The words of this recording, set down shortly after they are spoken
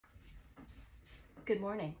Good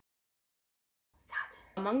morning. It's hot.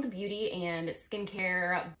 Among the beauty and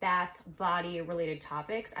skincare, bath, body related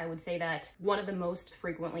topics, I would say that one of the most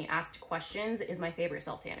frequently asked questions is my favorite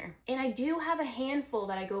self-tanner. And I do have a handful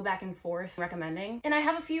that I go back and forth recommending, and I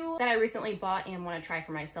have a few that I recently bought and want to try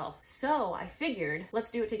for myself. So I figured,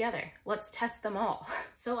 let's do it together. Let's test them all.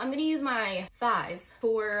 So I'm gonna use my thighs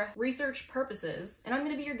for research purposes, and I'm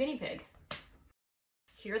gonna be your guinea pig.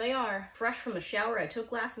 Here they are, fresh from the shower I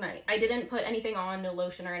took last night. I didn't put anything on, no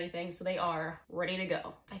lotion or anything, so they are ready to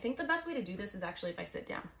go. I think the best way to do this is actually if I sit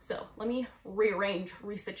down. So let me rearrange,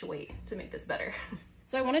 resituate to make this better.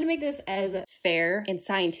 So I wanted to make this as fair and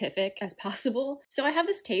scientific as possible. So I have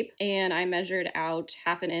this tape and I measured out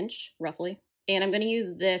 1/2 inch roughly. And I'm gonna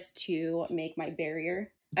use this to make my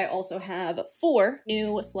barrier. I also have 4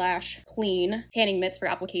 new/clean tanning mitts for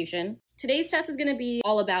application. Today's test is gonna be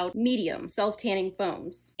all about medium self-tanning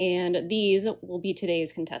foams, and these will be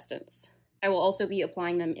today's contestants. I will also be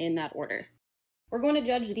applying them in that order. We're going to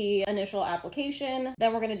judge the initial application,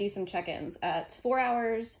 then we're gonna do some check-ins at 4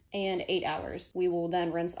 hours and 8 hours. We will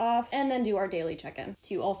then rinse off and then do our daily check-in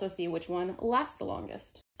to also see which one lasts the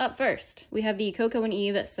longest. Up first, we have the Coco &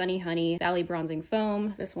 Eve Sunny Honey Valley Bronzing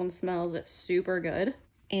Foam. This one smells super good,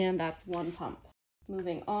 and that's 1 pump.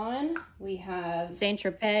 Moving on, we have Saint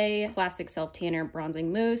Tropez Classic Self Tanner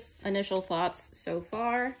Bronzing Mousse. Initial thoughts so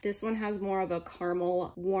far. This one has more of a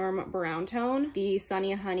caramel warm brown tone. The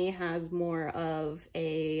Sunny Honey has more of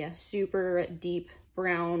a super deep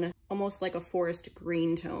brown, almost like a forest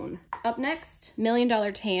green tone. Up next, Million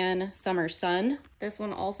Dollar Tan Summer Sun. This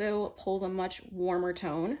one also pulls a much warmer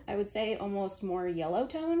tone. I would say almost more yellow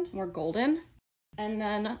toned, more golden. And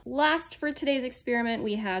then last for today's experiment,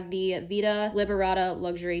 we have the Vita Liberata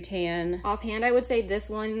Luxury Tan. Offhand, I would say this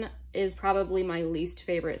one is probably my least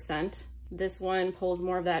favorite scent. This one pulls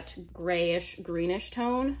more of that grayish, greenish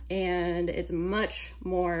tone, and it's much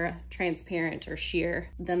more transparent or sheer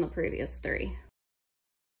than the previous 3.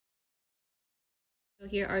 So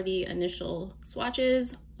here are the initial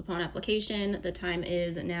swatches upon application. The time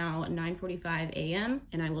is now 9:45 a.m.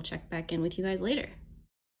 and I will check back in with you guys later.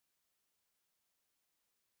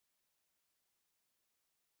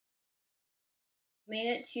 Made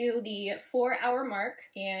it to the 4-hour mark,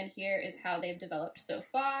 and here is how they've developed so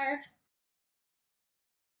far.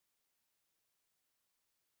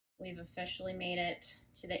 We've officially made it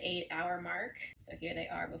to the 8-hour mark. So here they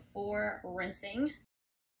are before rinsing.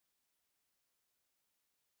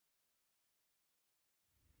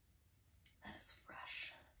 That is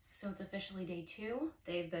fresh. So it's officially day 2.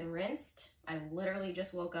 They've been rinsed. I literally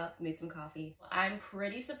just woke up, made some coffee. I'm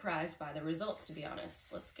pretty surprised by the results, to be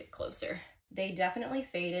honest. Let's get closer. They definitely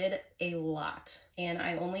faded a lot, and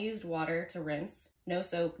I only used water to rinse. No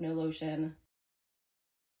soap, no lotion.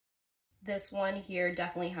 This one here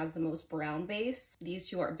definitely has the most brown base. These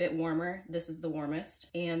 2 are a bit warmer. This is the warmest,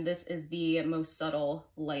 and this is the most subtle,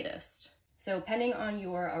 lightest. So depending on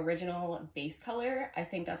your original base color, I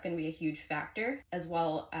think that's gonna be a huge factor, as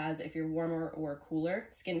well as if you're warmer or cooler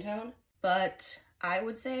skin tone. But I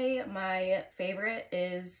would say my favorite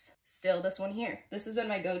is still this one here. This has been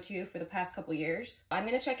my go-to for the past couple years. I'm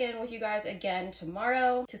gonna check in with you guys again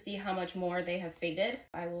tomorrow to see how much more they have faded.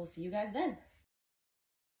 I will see you guys then.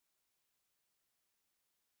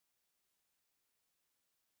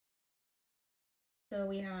 So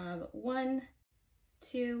we have 1,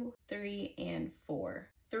 2, 3, and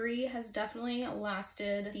 4. 3 has definitely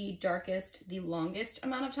lasted the darkest, the longest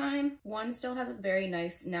amount of time. 1 still has a very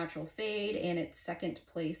nice natural fade, and it's 2nd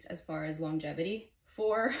place as far as longevity.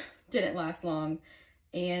 4 didn't last long,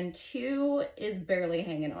 and 2 is barely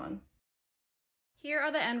hanging on. Here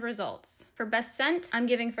are the end results. For best scent, I'm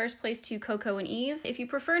giving 1st place to Coco & Eve. If you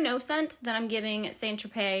prefer no scent, then I'm giving Saint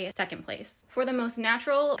Tropez 2nd place. For the most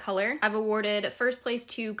natural color, I've awarded 1st place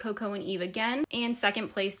to Coco & Eve again, and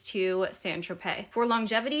 2nd place to Saint Tropez. For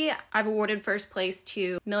longevity, I've awarded 1st place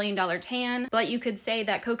to Million Dollar Tan, but you could say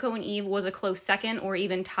that Coco & Eve was a close 2nd or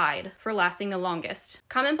even tied for lasting the longest.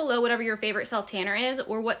 Comment below whatever your favorite self-tanner is,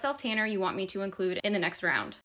 or what self-tanner you want me to include in the next round.